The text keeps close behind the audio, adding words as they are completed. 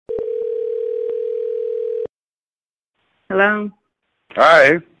Hello?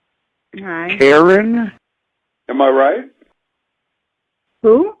 Hi. Hi. Karen? Am I right?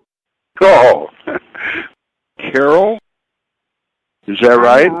 Who? Oh. Carol? Is that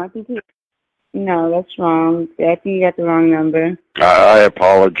right? No, that's wrong. I think you got the wrong number. I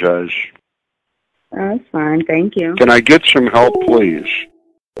apologize. Oh, that's fine. Thank you. Can I get some help, please?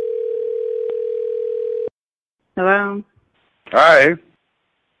 Hello? Hi.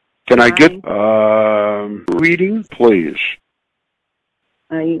 Can I Hi. get reading, please?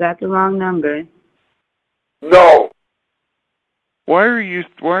 You got the wrong number. No. Why are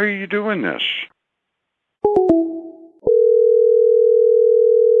you doing this?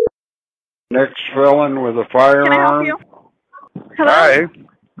 Next felon with a firearm. Can I help you? Hello? Hi.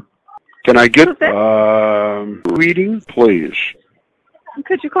 Can I get Who's this? reading, please?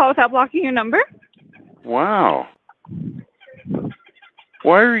 Could you call without blocking your number? Wow.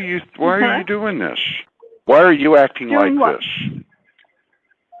 Why are you doing this? Why are you acting Doing like what? this?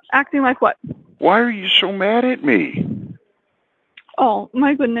 Acting like what? Why are you so mad at me? Oh,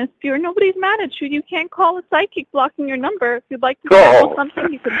 my goodness, dear. Nobody's mad at you. You can't call a psychic blocking your number. If you'd like to schedule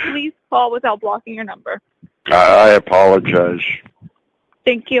something, you can please call without blocking your number. I apologize.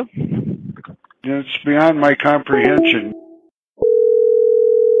 Thank you. It's beyond my comprehension.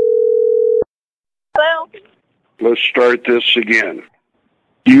 Hello? Let's start this again.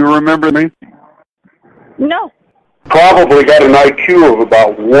 Do you remember me? No. Probably got an IQ of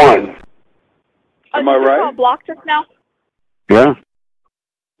about 1. Am I Did you right? call block just now? Yeah,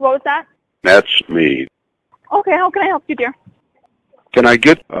 What was that? that's me. Okay, how can I help you, dear? Can I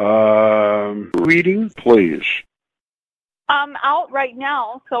get reading, please? I'm out right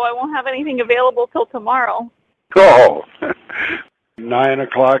now, so I won't have anything available till tomorrow. Oh. 9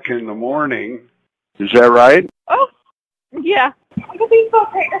 o'clock in the morning. Is that right? Oh, yeah. Please go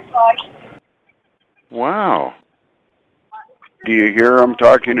take a slide. Wow. Do you hear them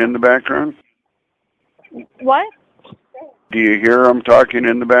talking in the background? What? Do you hear them talking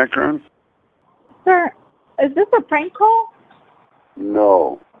in the background? Sir, is this a prank call?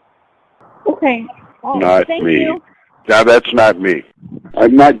 No, Okay. Oh, not thank me. you. Now, that's not me.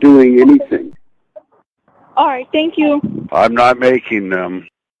 I'm not doing anything. All right, thank you. I'm not making them.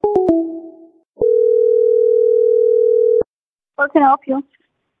 How can I help you?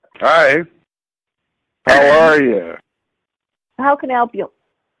 Hi. How are you? How can I help you?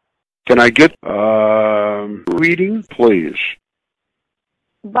 Can I get reading, please?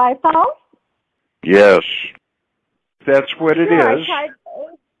 By phone? Yes. That's what it Sure, is.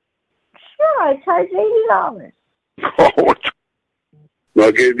 I charge $80. Oh,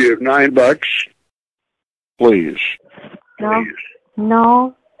 I'll give you $9, please.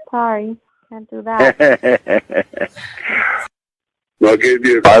 No, sorry, can't do that. I'll give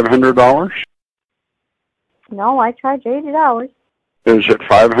you $500. No, I charge $80. Is it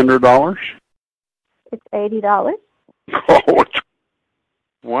 $500? It's $80. Oh,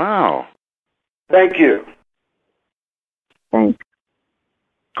 wow. Thank you. Thanks.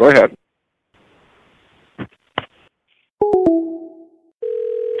 Go ahead.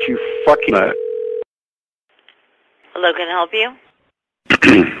 You fucking nut. Hello, can I help you?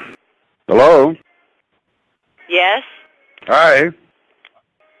 Hello? Yes? Hi.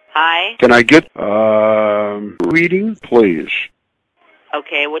 Hi? Can I get reading, please?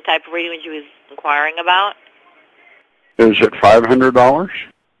 Okay, what type of reading was you inquiring about? Is it $500?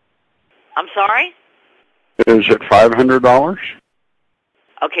 I'm sorry? Is it $500?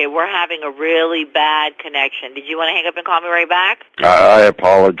 Okay, we're having a really bad connection. Did you want to hang up and call me right back? I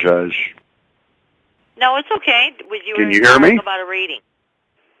apologize. No, it's okay. Was you Can you hear inquiring me? about a reading?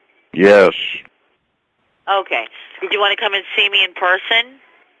 Yes. Okay. Did you want to come and see me in person?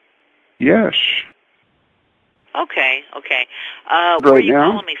 Yes. Okay. Where Right are you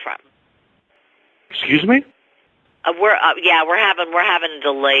now? calling me from? Excuse me? We're having a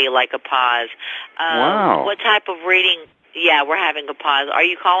delay, like a pause. Wow. What type of reading? Yeah, we're having a pause. Are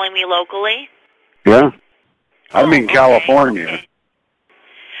you calling me locally? Yeah. I'm in Okay, California.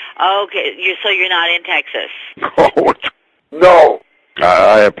 Okay, so you're not in Texas. Oh, no.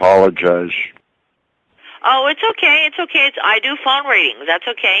 I apologize. Oh, it's okay. I do phone readings. That's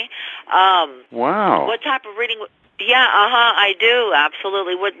okay. Wow. What type of reading? Yeah, I do.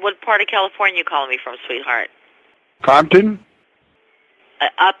 Absolutely. What part of California are you calling me from, sweetheart? Compton?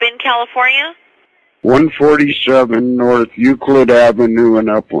 Up in California? 147 North Euclid Avenue in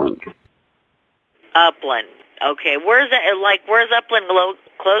Upland. Upland. Okay. Where's that? Where's Upland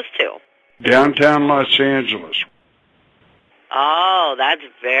close to? Downtown Los Angeles. Oh, that's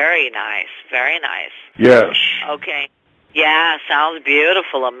very nice. Very nice. Yes. Okay. Yeah, sounds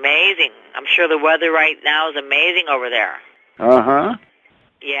beautiful, amazing. I'm sure the weather right now is amazing over there. Uh-huh.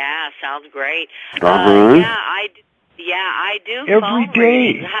 Yeah, sounds great. Uh-huh. I do. Every phone day.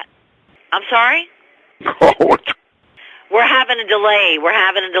 readings. I'm sorry? Oh, We're having a delay.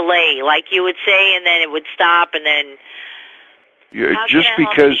 Like you would say, and then it would stop, and then... How just can I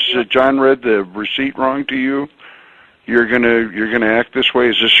help because you? John read the receipt wrong to you, you're gonna act this way?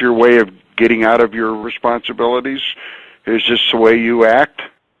 Is this your way of getting out of your responsibilities? Is this the way you act?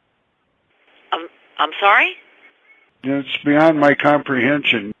 I'm sorry? It's beyond my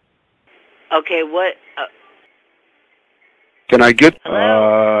comprehension. Okay, what... Can I get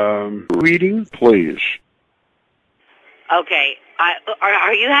Hello? reading, please? Okay.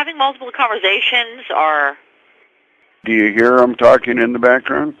 Are you having multiple conversations, or... Do you hear I'm talking in the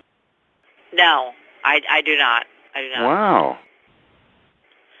background? No, I do not. Wow.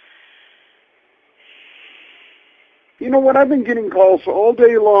 You know what? I've been getting calls all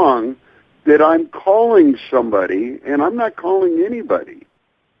day long that I'm calling somebody, and I'm not calling anybody.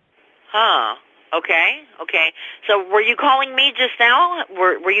 Huh. Okay. So were you calling me just now?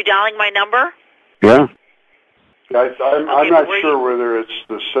 Were you dialing my number? Yeah. I'm not but sure whether it's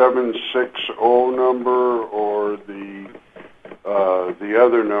the 760 number or the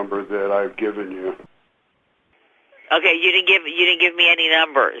other number that I've given you. Okay, you didn't give me any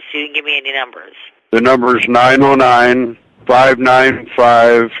numbers. The number is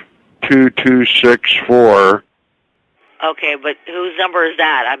 909-595-2264. Okay, but whose number is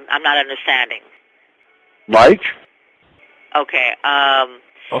that? I'm not understanding. Mike? Okay.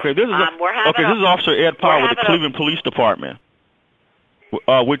 Okay, this is Officer Ed Powell with the Cleveland Police Department.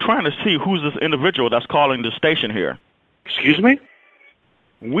 We're trying to see who's this individual that's calling the station here. Excuse me?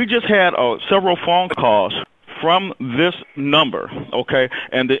 We just had several phone calls from this number, okay?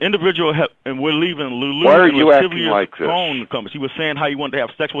 And the individual and we're leaving Lulu. Why are you acting like this? Phone company. He was saying how he wanted to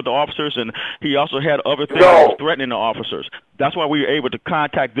have sex with the officers, and he also had other things threatening the officers. That's why we were able to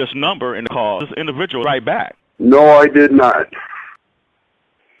contact this number and call this individual right back. No, I did not.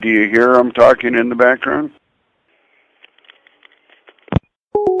 Do you hear I'm talking in the background?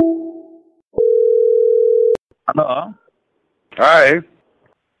 Hello? Hi.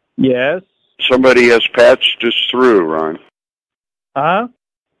 Yes? Somebody has patched us through, Ron. Huh?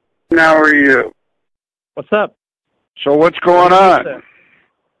 How are you? What's up? So what's going on?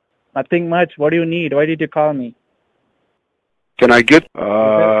 Nothing much. What do you need? Why did you call me? Can I get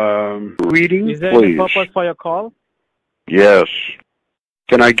reading, Is there please? any purpose for your call? Yes.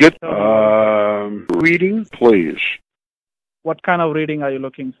 Can I get reading, please? What kind of reading are you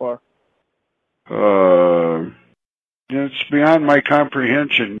looking for? It's beyond my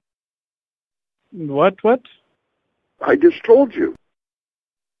comprehension. What? I just told you.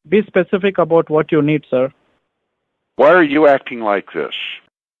 Be specific about what you need, sir. Why are you acting like this?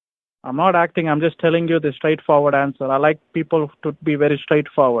 I'm not acting. I'm just telling you the straightforward answer. I like people to be very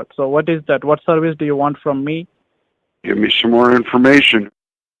straightforward. So what is that? What service do you want from me? Give me some more information.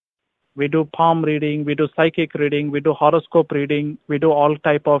 We do palm reading. We do psychic reading. We do horoscope reading. We do all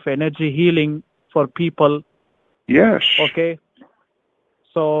type of energy healing for people. Yes. Okay.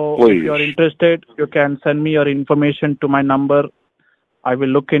 So Please. If you're interested, you can send me your information to my number. I will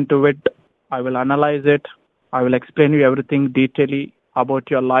look into it. I will analyze it. I will explain you everything detailedly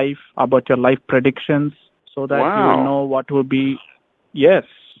about your life predictions, so that you will know what will be,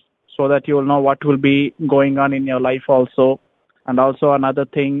 so that you will know what will be going on in your life also. And also another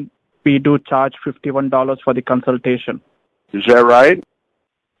thing, we do charge $51 for the consultation. Is that right?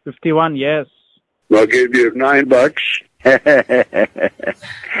 51, yes. I'll give you $9.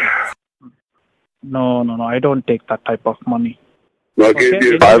 No, I don't take that type of money. I'll give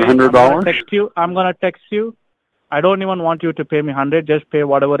you $500. I'm gonna text you. I don't even want you to pay me 100. Just pay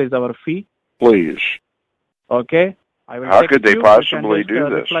whatever is our fee. Please. Okay. I will. How could they possibly do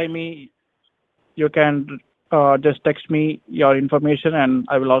this? Reply me. You can just text me your information, and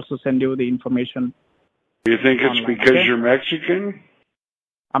I will also send you the information. You think it's because you're Mexican?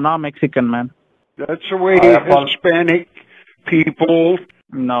 I'm not Mexican, man. That's the way Hispanic people.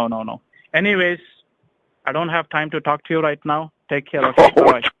 No. Anyways, I don't have time to talk to you right now. Take care. Okay.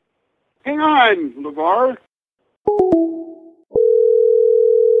 Bye. Hang on, LeVar.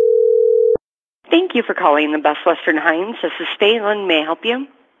 Thank you for calling the Best Western Hines. This is Phelan. May I help you?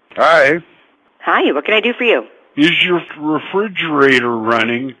 Hi. Hi, what can I do for you? Is your refrigerator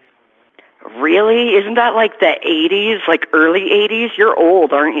running? Really? Isn't that like the 80s, like early 80s? You're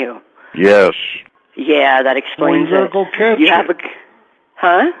old, aren't you? Yes. Yeah, that explains you better go catch it.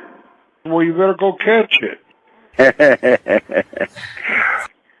 Huh? Well, you better go catch it.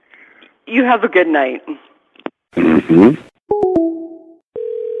 You have a good night. Mm-hmm.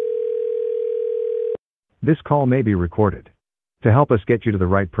 This call may be recorded. To help us get you to the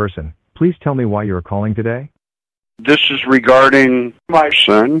right person, please tell me why you are calling today. This is regarding my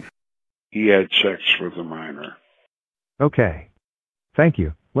son. He had sex with a minor. Okay. Thank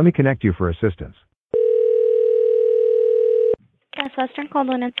you. Let me connect you for assistance. Yes, Western Cold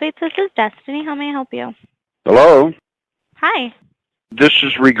Linen Suites. This is Destiny. How may I help you? Hello? Hi. This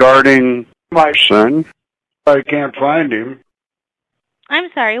is regarding my son. I can't find him. I'm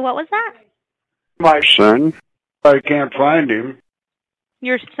sorry, what was that? My son. I can't find him.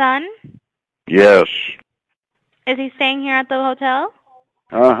 Your son? Yes. Is he staying here at the hotel?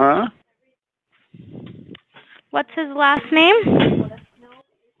 Uh-huh. What's his last name?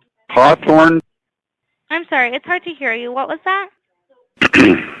 Hawthorne. I'm sorry, it's hard to hear you. What was that?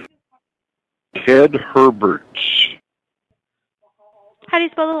 Ted Herberts. How do you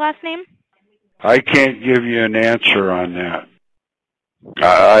spell the last name? I can't give you an answer on that.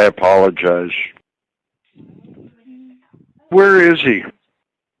 I apologize. Where is he?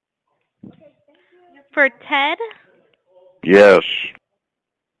 For Ted? Yes.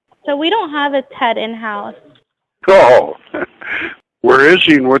 So we don't have a Ted in-house. Oh. Where is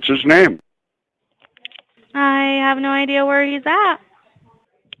he and what's his name? I have no idea where he's at.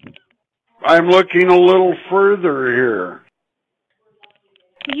 I'm looking a little further here.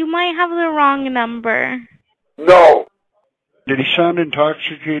 You might have the wrong number. No. Did he sound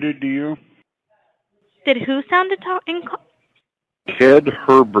intoxicated to you? Did who sound Ted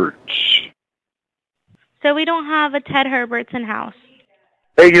Herberts. So we don't have a Ted Herberts in-house.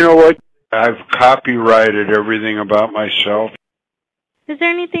 Hey, you know what? I've copyrighted everything about myself. Is there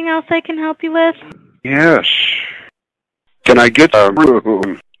anything else I can help you with? Yes. Can I get a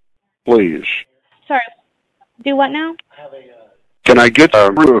room, please? Sorry. Do what now? Can I get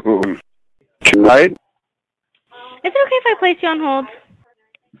a room tonight? Is it okay if I place you on hold?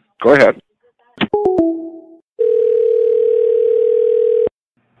 Go ahead.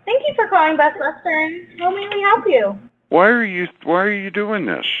 Thank you for calling Best Western. How may we help you? Why are you doing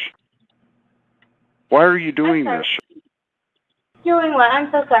this? Why are you doing this? Doing what?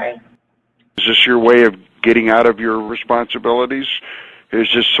 I'm so sorry. Is this your way of getting out of your responsibilities? Is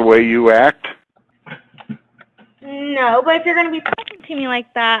this the way you act? No, but if you're going to be talking to me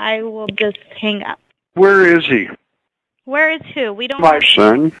like that, I will just hang up. Where is he? Where is who? We don't. My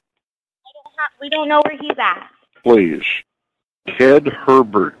son. We don't know where he's at. Please. Ted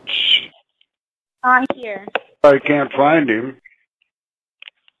Herberts. Here. I can't find him.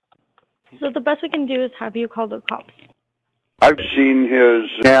 So the best we can do is have you call the cops. I've seen his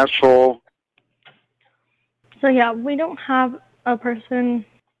asshole. So yeah, we don't have a person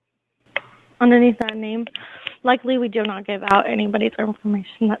underneath that name. Likely we do not give out anybody's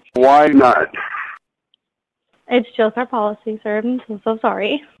information. Why not? It's just our policy, sir. I'm so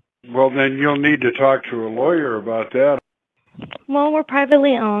sorry. Well, then you'll need to talk to a lawyer about that. Well, we're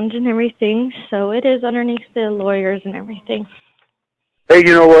privately owned and everything, so it is underneath the lawyers and everything. Hey,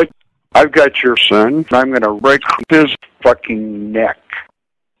 you know what? I've got your son. I'm going to break his fucking neck.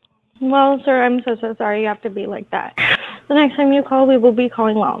 Well, sir, I'm so sorry you have to be like that. The next time you call, we will be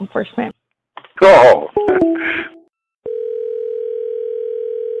calling law enforcement. Go.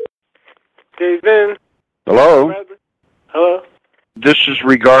 David. Hello? Hello? This is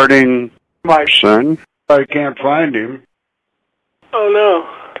regarding my son. I can't find him. Oh, no.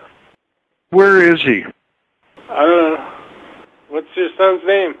 Where is he? I don't know. What's your son's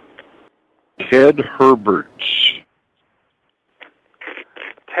name? Ted Herberts.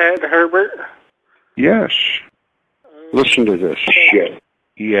 Ted Herbert? Yes. Listen to this shit.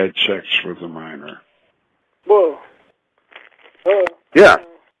 He had sex with a minor. Whoa. Oh. Yeah.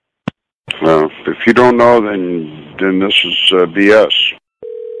 Well, if you don't know, then this is BS.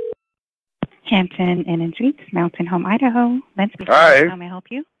 Hampton Inn and Suites, Mountain Home, Idaho. Hi. How may I help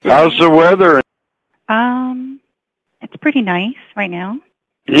you? How's the weather? It's pretty nice right now.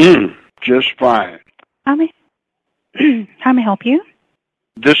 Just fine. How may I help you?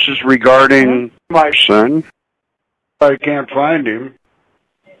 This is regarding my son. I can't find him.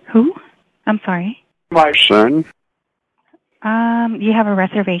 Who? I'm sorry. My son. You have a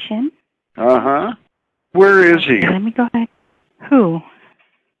reservation? Uh-huh. Where is he? Let me go ahead. Who?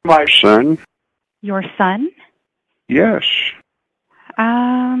 My son. Your son? Yes.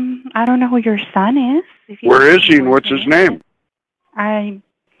 I don't know who your son is. Where is he and what's his name? I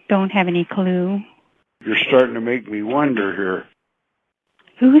don't have any clue. You're starting to make me wonder here.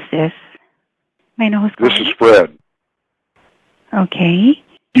 Who is this? May I know who's calling? This is Fred. Okay.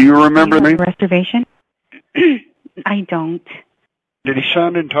 Do you remember me? Reservation? I don't. Did he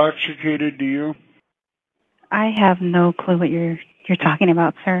sound intoxicated to you? I have no clue what you're talking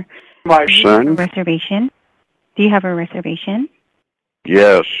about, sir. My Do you have a reservation? Do you have a reservation?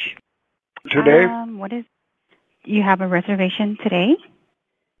 Yes. Today? You have a reservation today?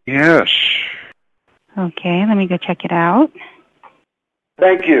 Yes. Okay, let me go check it out.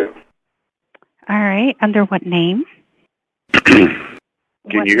 Thank you. All right, under what name? Can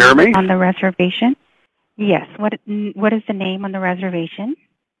you hear me? On the reservation? Yes. What is the name on the reservation?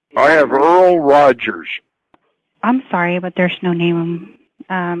 I have Earl Rogers. I'm sorry, but there's no name.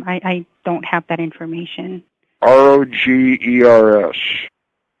 I don't have that information. Rogers.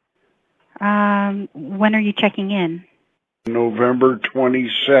 When are you checking in? November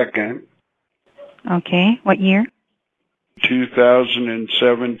 22nd. Okay. What year?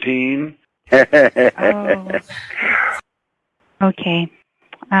 2017. Oh. Okay.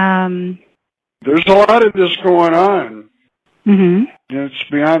 There's a lot of this going on. Mm-hmm. It's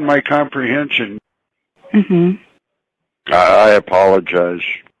beyond my comprehension. Mm-hmm. I apologize.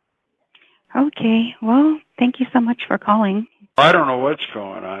 Okay. Well, thank you so much for calling. I don't know what's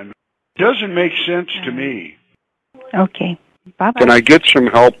going on. It doesn't make sense to me. Okay. Bye-bye. Can I get some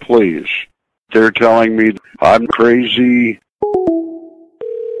help, please? They're telling me I'm crazy.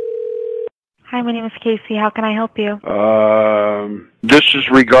 Hi, my name is Casey. How can I help you? This is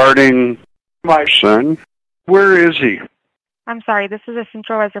regarding my son. Where is he? I'm sorry, this is a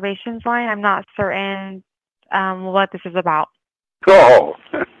Central Reservations line. I'm not certain what this is about. Oh,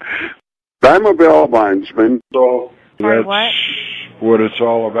 I'm a bail bondsman, so Sorry, that's what it's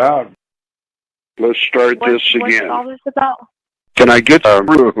all about. Let's start this What's again. all this about? Can I get a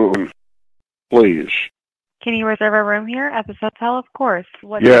room, please? Can you reserve a room here at this hotel? Of course.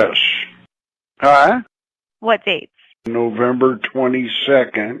 What Yes. dates? Huh? What dates? November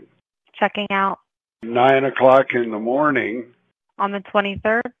 22nd, Checking out 9 o'clock in the morning. on the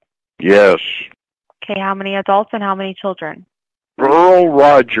 23rd? Yes. Okay, how many adults and how many children? Earl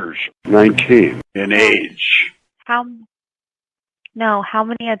Rogers, 19 in age. How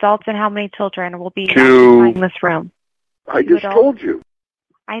many adults and how many children will be Two. occupying this room? I just Adults? told you.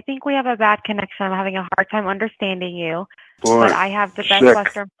 I think we have a bad connection. I'm having a hard time understanding you. Boy, But I have the Best sick.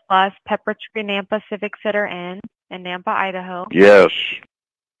 Western Plus Pepper Tree Nampa Civic Sitter Inn in Nampa, Idaho. Yes.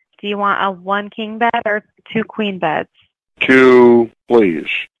 Do you want a 1 king bed or 2 queen beds? 2, please.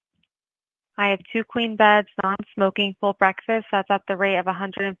 I have 2 queen beds, non-smoking, full breakfast. That's at the rate of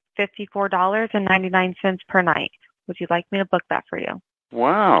 $154.99 per night. Would you like me to book that for you?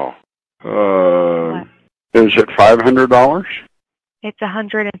 Wow. Is it $500? It's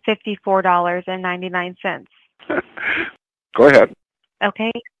 $154.99. Go ahead.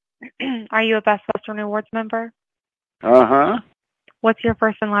 Okay. Are you a Best Western Rewards member? Uh-huh. What's your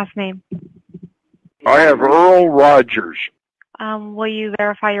first and last name? I have Earl Rogers, Will you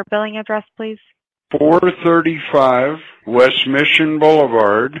verify your billing address, please? 435 West Mission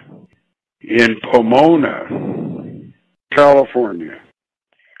Boulevard in Pomona, California.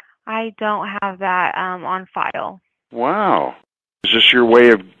 I don't have that on file. Wow. Is this your way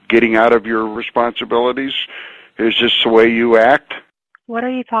of getting out of your responsibilities? Is this the way you act? What are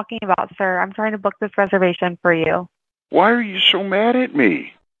you talking about, sir? I'm trying to book this reservation for you. Why are you so mad at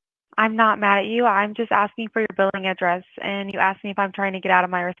me? I'm not mad at you. I'm just asking for your billing address, and you asked me if I'm trying to get out of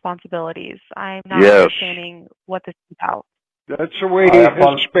my responsibilities. I'm not understanding what this is about. That's the way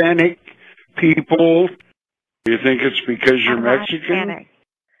Hispanic people. You think it's because you're I'm not Mexican? Hispanic.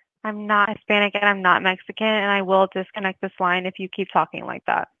 I'm not Hispanic, and I'm not Mexican, and I will disconnect this line if you keep talking like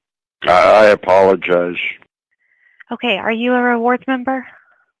that. I apologize. Okay, are you a rewards member?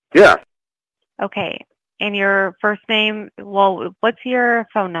 Yeah. Okay, and your first name, well, what's your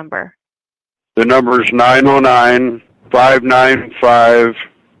phone number? The number is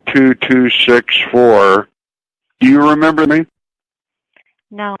 909-595-2264. Do you remember me?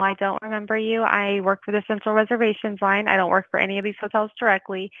 No, I don't remember you. I work for the Central Reservations line. I don't work for any of these hotels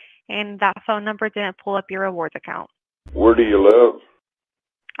directly, and that phone number didn't pull up your rewards account. Where do you live?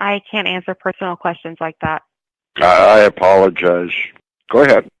 I can't answer personal questions like that. I apologize. Go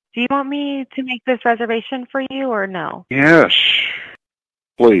ahead. Do you want me to make this reservation for you or no? Yes,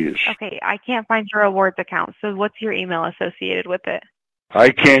 please. Okay, I can't find your rewards account, so what's your email associated with it?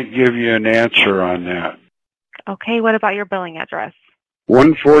 I can't give you an answer on that. Okay, what about your billing address?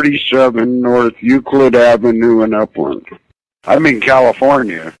 147 North Euclid Avenue in Upland. I'm in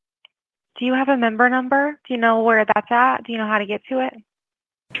California. Do you have a member number? Do you know where that's at? Do you know how to get to it?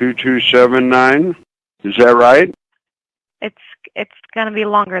 2279. Is that right? It's going to be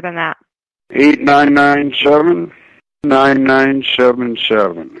longer than that. 8997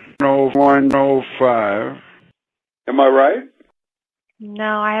 9977 0105. Am I right?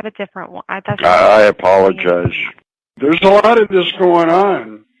 No, I have a different one. I apologize. There's a lot of this going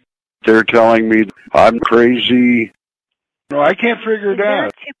on. They're telling me I'm crazy. No, I can't figure it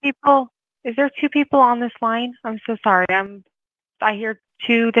out. Is there two people on this line? I'm so sorry. I hear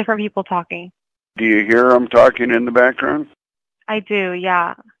two different people talking. Do you hear them talking in the background? I do,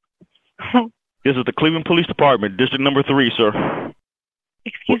 yeah. This is the Cleveland Police Department, District Number 3, sir.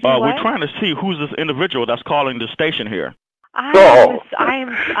 Excuse me, what? We're trying to see who's this individual that's calling the station here. I am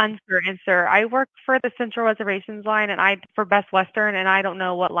uncertain, sir. I work for the Central Reservations line for Best Western, and I don't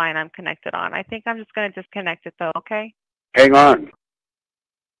know what line I'm connected on. I think I'm just going to disconnect it, though, okay? Hang on,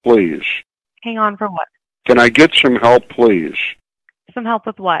 please. Hang on for what? Can I get some help, please? Some help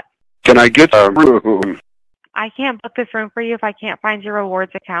with what? Can I get a room? I can't book this room for you if I can't find your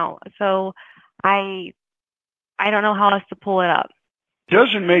rewards account. So I don't know how else to pull it up.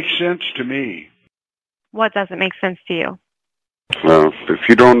 Doesn't make sense to me. What doesn't make sense to you? Well, if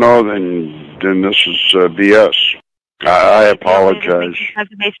you don't know, then this is BS. I apologize.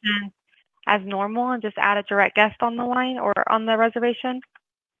 Reservation as normal and just add a direct guest on the line or on the reservation?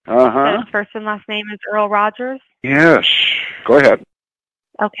 Uh-huh. His first and last name is Earl Rogers? Yes. Go ahead.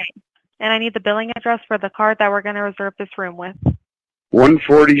 Okay. And I need the billing address for the card that we're going to reserve this room with.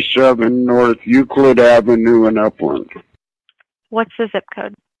 147 North Euclid Avenue in Upland. What's the zip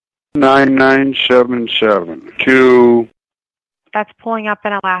code? 9977. That's pulling up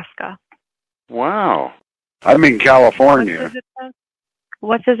in Alaska. Wow. I'm in California.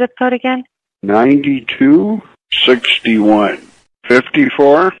 What's the zip code again? 9261.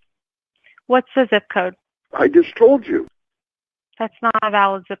 54? What's the zip code? I just told you. That's not a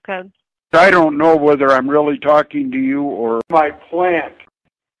valid zip code. I don't know whether I'm really talking to you or my plant.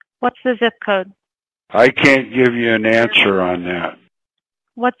 What's the zip code? I can't give you an answer on that.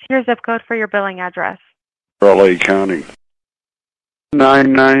 What's your zip code for your billing address? LA County.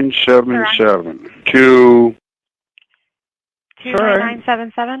 9977.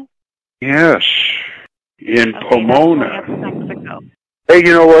 29977? Yes. In Pomona. Mexico. Hey,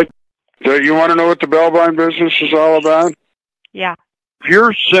 you know what? You want to know what the bail bond business is all about? Yeah. If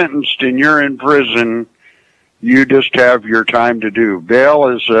you're sentenced and you're in prison, you just have your time to do. Bail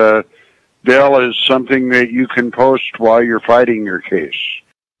is something that you can post while you're fighting your case.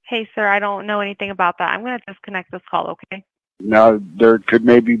 Hey, sir, I don't know anything about that. I'm going to disconnect this call, okay? Now, there could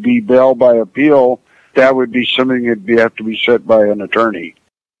maybe be bail by appeal. That would be something that'd have to be set by an attorney.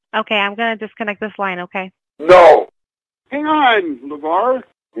 Okay, I'm going to disconnect this line, okay? No. Hang on, LeVar.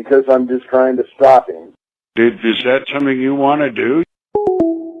 Because I'm just trying to stop him. Is that something you want to do?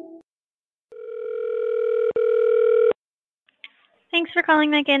 Thanks for calling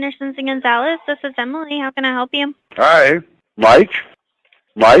Mike Anderson & Gonzalez. This is Emily. How can I help you? Hi. Mike?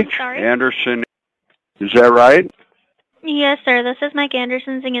 Sorry? Anderson. Is that right? Yes, sir. This is Mike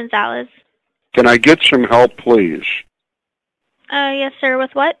Anderson & Gonzalez. Can I get some help, please? Yes, sir.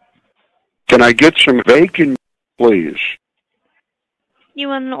 With what? Can I get some bacon, please? You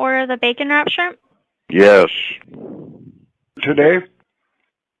want to order the bacon wrap shrimp? Yes. Today?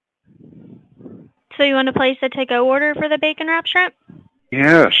 So you want to place a to-go order for the bacon wrap shrimp?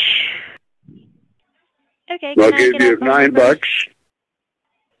 Yes. Okay. I'll give you $9.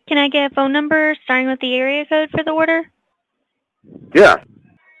 Can I get a phone number starting with the area code for the order? Yeah.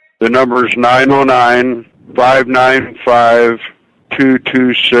 The number is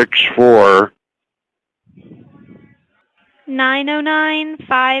 909-595-2264.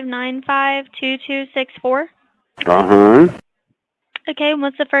 909-595-2264? Uh-huh. Okay, and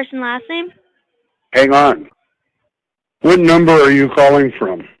what's the first and last name? Hang on. What number are you calling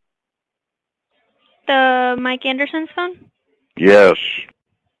from? The Mike Anderson's phone? Yes.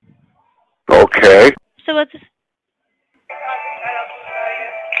 Okay. So what's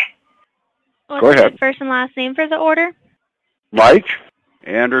Go ahead. the first and last name for the order? Mike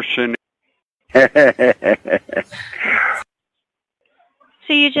Anderson. So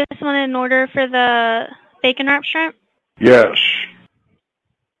you just wanted an order for the bacon wrap shrimp? Yes.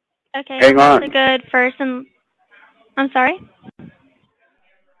 Okay. Hang on. That's a good first and... I'm sorry?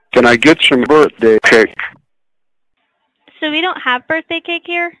 Can I get some birthday cake? So we don't have birthday cake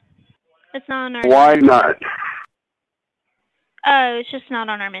here? It's not on our... Why not? Oh, it's just not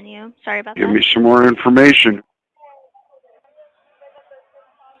on our menu. Sorry about Give that. me some more information.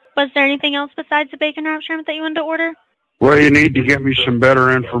 Was there anything else besides the bacon wrap shrimp that you wanted to order? Well, you need to get me some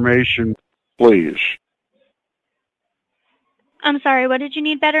better information, please. I'm sorry, what did you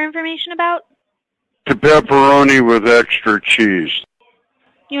need better information about? The pepperoni with extra cheese.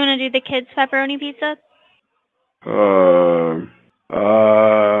 You want to do the kids' pepperoni pizza?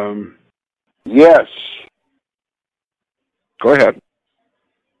 Yes. Go ahead.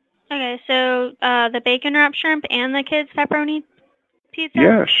 Okay, so the bacon wrap shrimp and the kids' pepperoni pizza?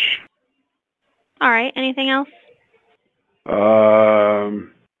 Yes. All right. Anything else?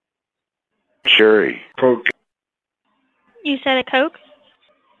 Cherry Coke. You said a Coke?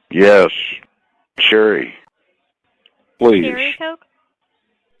 Yes. Cherry. Please. Cherry Coke?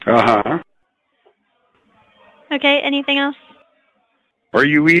 Uh-huh. Okay. Anything else? Are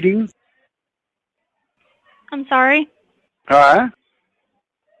you eating? I'm sorry. Huh?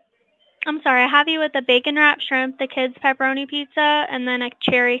 I'm sorry. I have you with the bacon wrap shrimp, the kids pepperoni pizza, and then a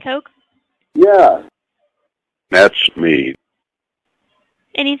cherry Coke. Yeah. That's me.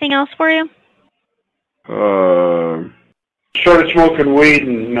 Anything else for you? Started smoking weed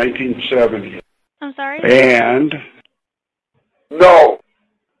in 1970. I'm sorry? And? No.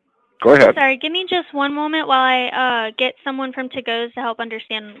 Go ahead. Sorry, give me just one moment while I get someone from To Go's to help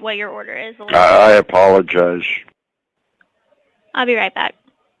understand what your order is. I apologize. I'll be right back.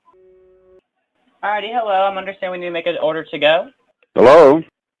 Alrighty, hello. I'm understanding we need to make an order to go. Hello?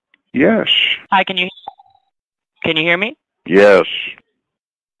 Yes. Hi, can you hear me? Yes.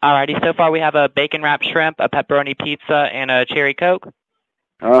 Alrighty, so far we have a bacon wrapped shrimp, a pepperoni pizza, and a cherry Coke.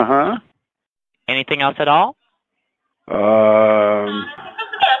 Uh-huh. Anything else at all?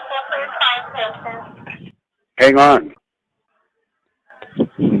 Hang on.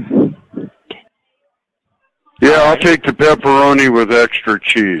 Yeah, I'll take the pepperoni with extra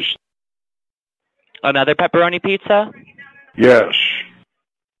cheese. Another pepperoni pizza? Yes.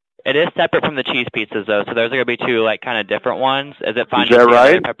 It is separate from the cheese pizzas, though, so those are going to be two, like, kind of different ones. Is it fine Is that to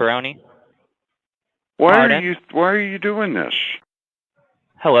right? get pepperoni? Why Pardon? are you doing this?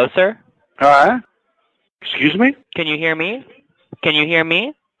 Hello, sir? Huh? Excuse me? Can you hear me? Can you hear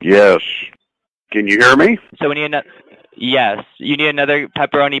me? Yes. Can you hear me? So we need another... Yes. You need another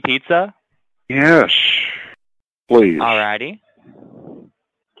pepperoni pizza? Yes. Please. Alrighty.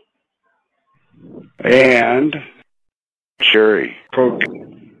 And cherry Coke.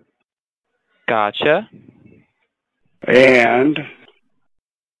 Gotcha. And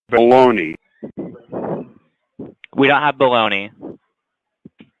bologna. We don't have bologna.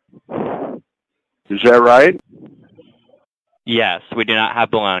 Is that right? Yes, we do not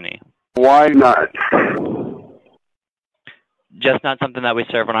have bologna. Why not? Just not something that we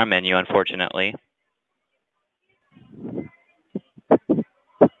serve on our menu, unfortunately.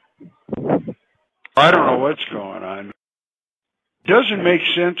 I don't know what's going on. Doesn't make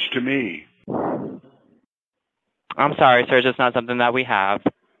sense to me. I'm sorry, sir. It's just not something that we have.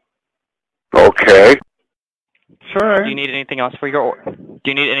 Okay. Sorry. Do you need anything else for your order? Do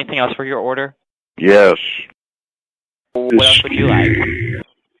you need anything else for your order? Yes. What else would you like?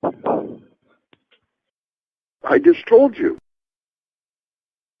 I just told you.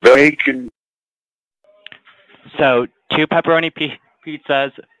 Bacon. So, 2 pepperoni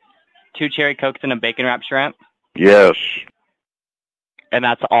pizzas, 2 cherry Cokes, and a bacon wrapped shrimp? Yes. And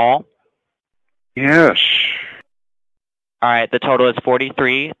that's all? Yes. All right, the total is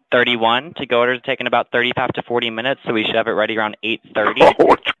 $43.31. To go order is taking about 35 to 40 minutes, so we should have it ready around 8:30.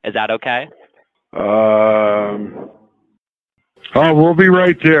 Oh, Is that okay? we'll be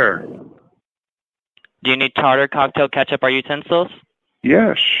right there. Do you need tartar, cocktail, ketchup, or utensils?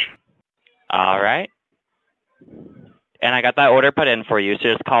 Yes. All right. And I got that order put in for you, so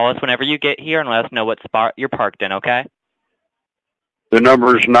just call us whenever you get here and let us know what spot you're parked in, okay? The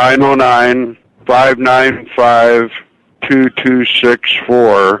number is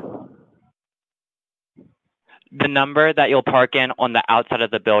 909-595-2264. The number that you'll park in on the outside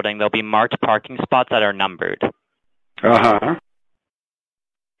of the building, there'll be marked parking spots that are numbered. Uh-huh.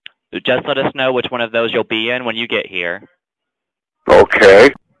 Just let us know which one of those you'll be in when you get here.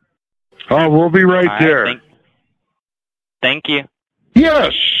 Okay. We'll be right there. Thank you.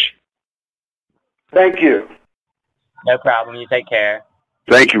 Yes. Thank you. No problem. You take care.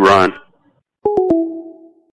 Thank you, Ron.